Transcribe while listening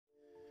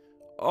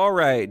All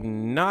right,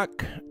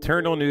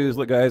 Nocturnal News.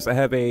 Look, guys, I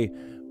have a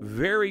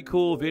very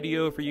cool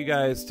video for you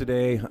guys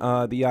today.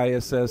 The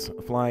ISS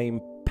flying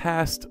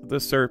past the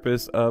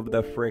surface of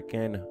the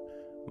frickin'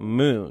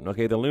 moon.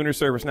 Okay, the lunar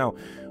surface. Now,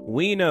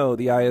 we know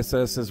the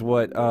ISS is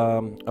what,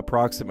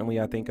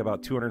 approximately, I think,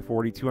 about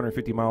 240,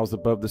 250 miles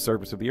above the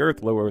surface of the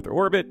Earth, low Earth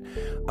orbit.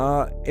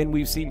 And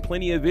we've seen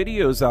plenty of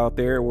videos out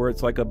there where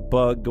it's like a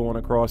bug going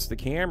across the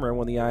camera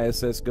when the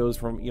ISS goes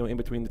from, in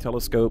between the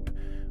telescope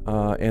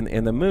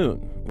and the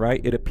moon, right?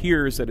 It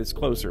appears that it's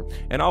closer.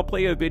 And I'll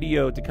play a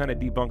video to kind of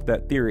debunk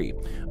that theory.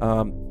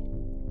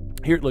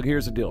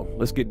 Here's the deal.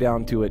 Let's get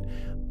down to it.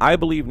 I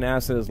believe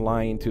NASA is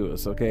lying to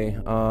us, okay?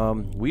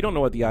 We don't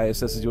know what the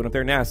ISS is doing up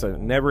there. NASA,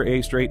 never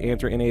a straight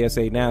answer,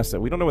 NASA, NASA.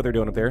 We don't know what they're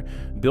doing up there.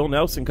 Bill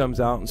Nelson comes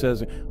out and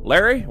says,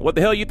 Larry, what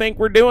the hell you think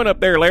we're doing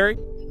up there, Larry?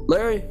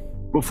 Larry,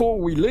 before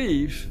we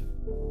leave,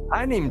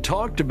 I hadn't even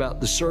talked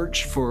about the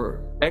search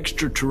for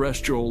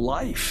extraterrestrial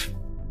life.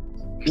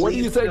 What do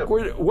you think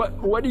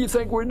what do you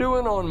think we're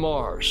doing on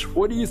Mars?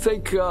 What do you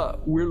think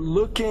we're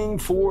looking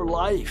for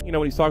life?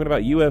 When he's talking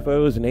about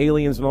UFOs and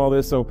aliens and all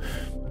this, so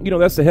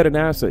that's the head of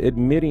NASA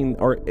admitting,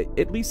 or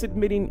at least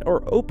admitting,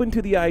 or open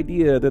to the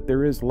idea that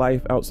there is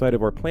life outside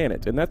of our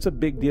planet, and that's a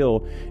big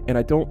deal. And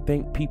I don't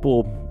think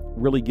people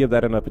really give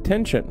that enough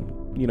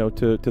attention,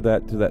 to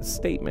that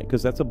statement,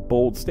 because that's a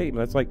bold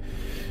statement. That's like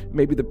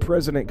maybe the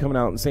president coming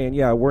out and saying,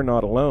 "Yeah, we're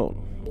not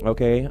alone."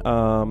 Okay.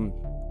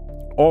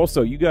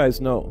 Also, you guys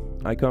know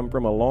I come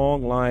from a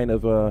long line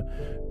of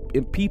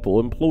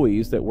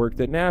employees that worked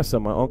at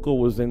NASA. My uncle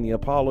was in the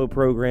Apollo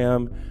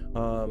program.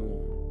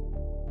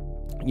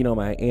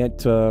 My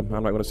aunt, I'm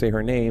not going to say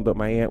her name, but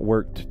my aunt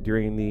worked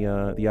during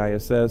the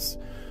ISS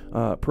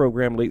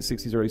program, late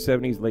 60s, early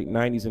 70s, late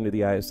 90s into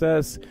the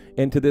ISS.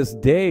 And to this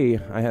day,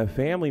 I have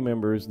family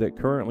members that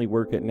currently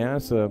work at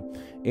NASA,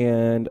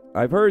 and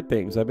I've heard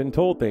things, I've been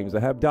told things,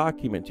 I have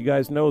documents. You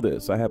guys know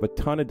this. I have a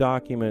ton of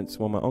documents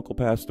when my uncle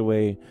passed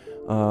away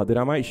that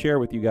I might share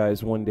with you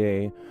guys one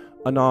day.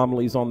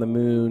 Anomalies on the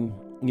moon,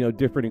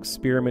 different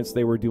experiments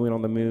they were doing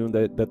on the moon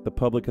that the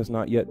public has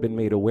not yet been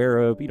made aware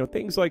of,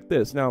 things like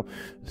this. Now,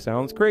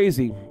 sounds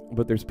crazy,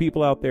 but there's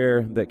people out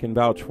there that can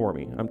vouch for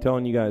me. I'm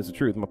telling you guys the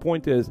truth. My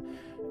point is,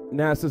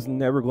 NASA's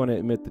never going to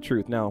admit the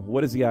truth. Now,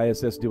 what is the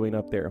ISS doing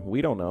up there?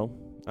 We don't know.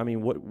 I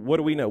mean, what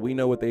do we know? We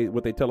know what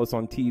they tell us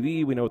on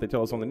TV. We know what they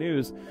tell us on the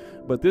news.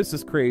 But this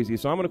is crazy.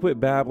 So I'm going to quit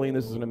babbling.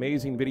 This is an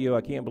amazing video. I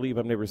can't believe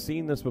I've never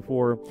seen this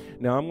before.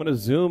 Now I'm going to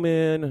zoom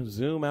in,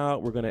 zoom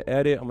out. We're going to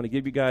edit. I'm going to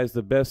give you guys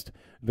the best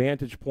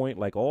vantage point,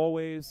 like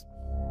always.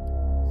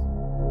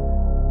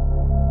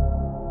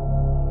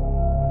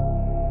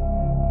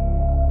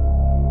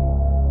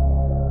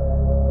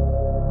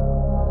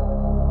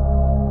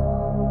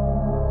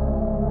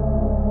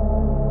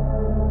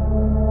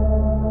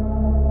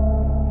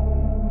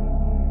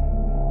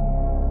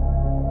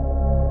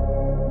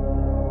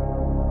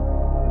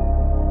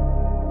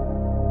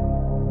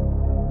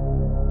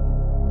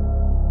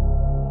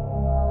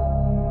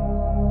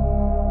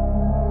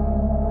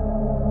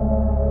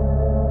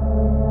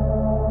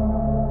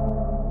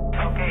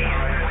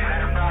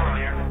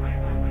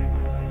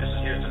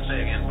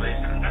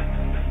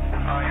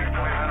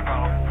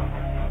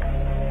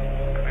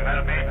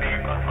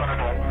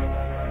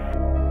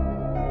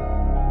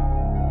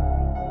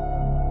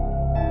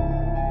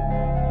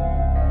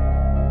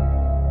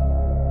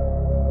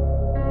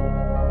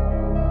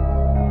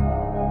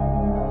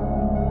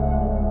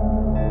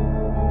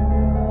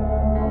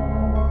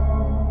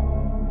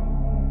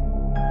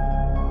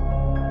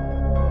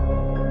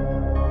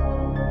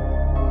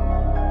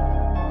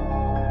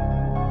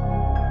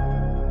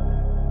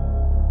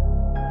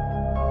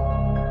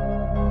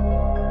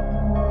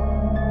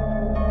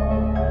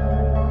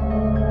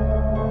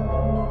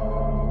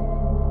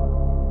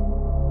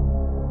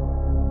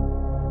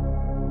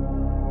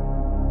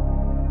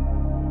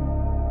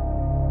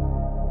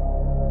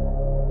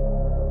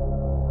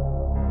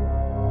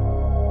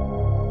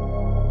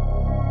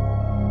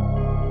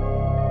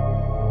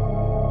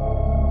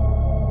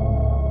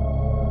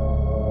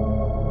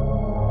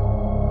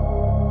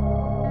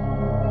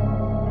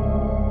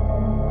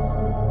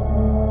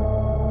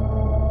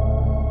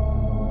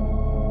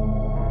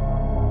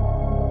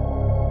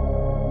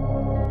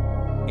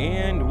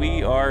 And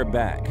we are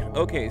back.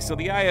 Okay, so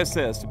the ISS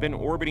has been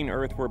orbiting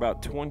Earth for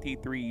about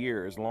 23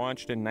 years,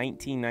 launched in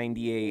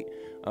 1998.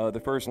 The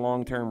first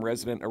long-term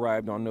resident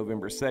arrived on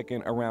November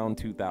 2nd, around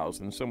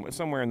 2000,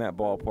 somewhere in that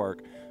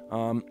ballpark.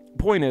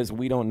 Point is,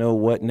 we don't know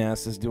what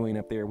NASA's doing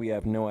up there. We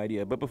have no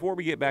idea. But before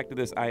we get back to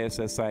this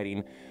ISS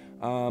sighting,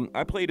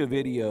 I played a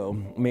video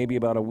maybe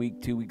about a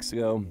week, 2 weeks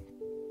ago,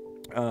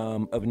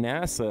 of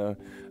NASA,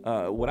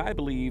 what I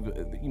believe,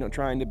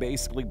 trying to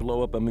basically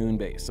blow up a moon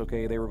base.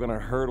 Okay, they were going to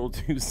hurtle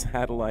 2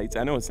 satellites.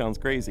 I know it sounds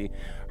crazy,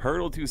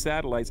 hurtle 2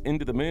 satellites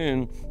into the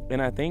moon,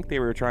 and I think they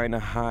were trying to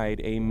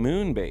hide a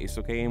moon base.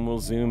 Okay, and we'll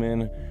zoom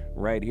in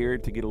right here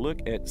to get a look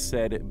at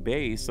said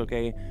base.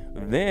 Okay,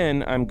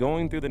 then I'm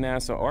going through the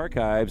NASA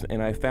archives,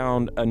 and I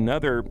found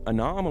another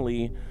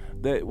anomaly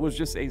that was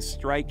just a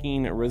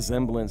striking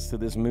resemblance to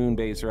this moon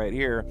base right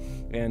here,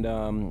 and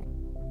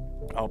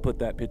I'll put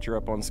that picture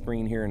up on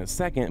screen here in a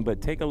second,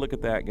 but take a look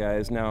at that,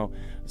 guys. Now,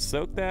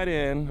 soak that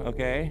in,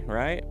 okay,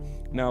 right?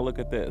 Now, look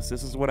at this.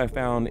 This is what I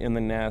found in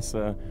the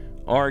NASA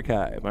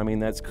archive. I mean,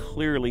 that's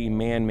clearly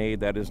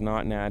man-made. That is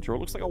not natural. It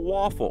looks like a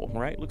waffle,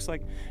 right? It looks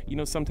like,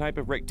 some type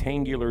of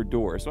rectangular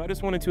door. So I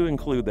just wanted to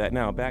include that.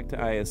 Now, back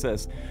to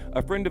ISS.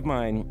 A friend of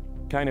mine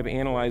kind of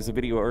analyzed the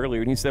video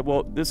earlier, and he said,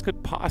 well, this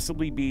could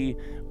possibly be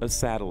a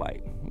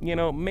satellite.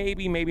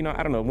 Maybe not.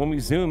 I don't know. When we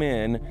zoom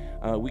in,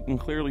 we can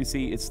clearly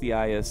see it's the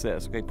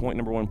ISS. Okay, point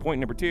number 1. Point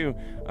number 2,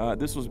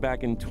 this was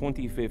back in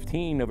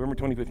 2015, November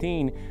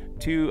 2015.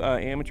 2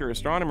 amateur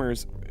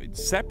astronomers,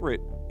 separate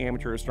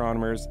amateur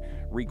astronomers,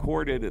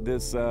 recorded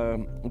this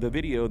the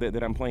video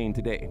that I'm playing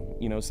today.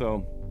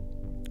 So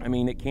I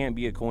mean, it can't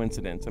be a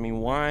coincidence. I mean,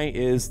 why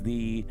is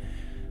the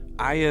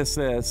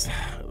ISS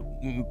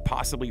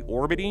possibly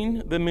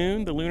orbiting the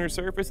moon, the lunar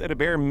surface? At a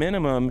bare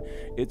minimum,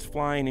 it's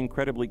flying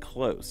incredibly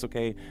close.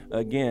 Okay,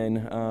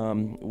 again,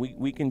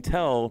 we can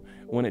tell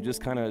when it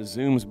just kind of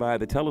zooms by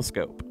the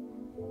telescope.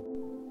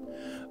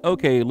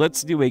 Okay,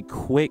 let's do a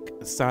quick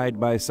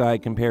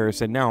side-by-side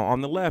comparison. Now, on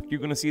the left, you're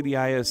going to see the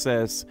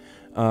ISS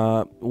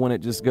when it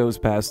just goes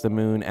past the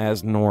moon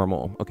as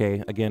normal.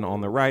 Okay, again, on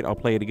the right, I'll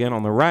play it again.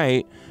 On the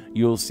right,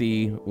 you'll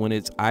see when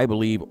it's, I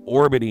believe,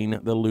 orbiting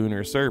the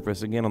lunar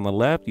surface. Again, on the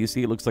left, you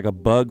see it looks like a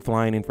bug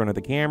flying in front of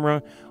the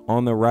camera.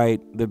 On the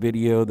right, the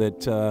video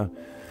that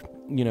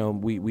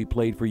we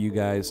played for you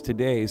guys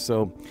today.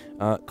 So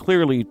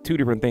clearly 2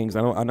 different things.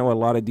 I know a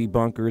lot of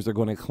debunkers are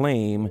going to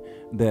claim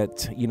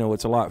that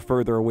it's a lot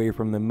further away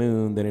from the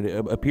moon than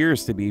it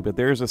appears to be, but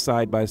there's a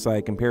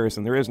side-by-side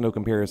comparison. There is no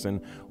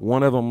comparison.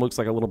 One of them looks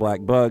like a little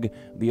black bug.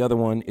 The other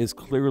one is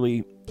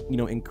clearly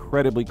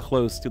incredibly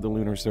close to the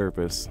lunar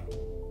surface.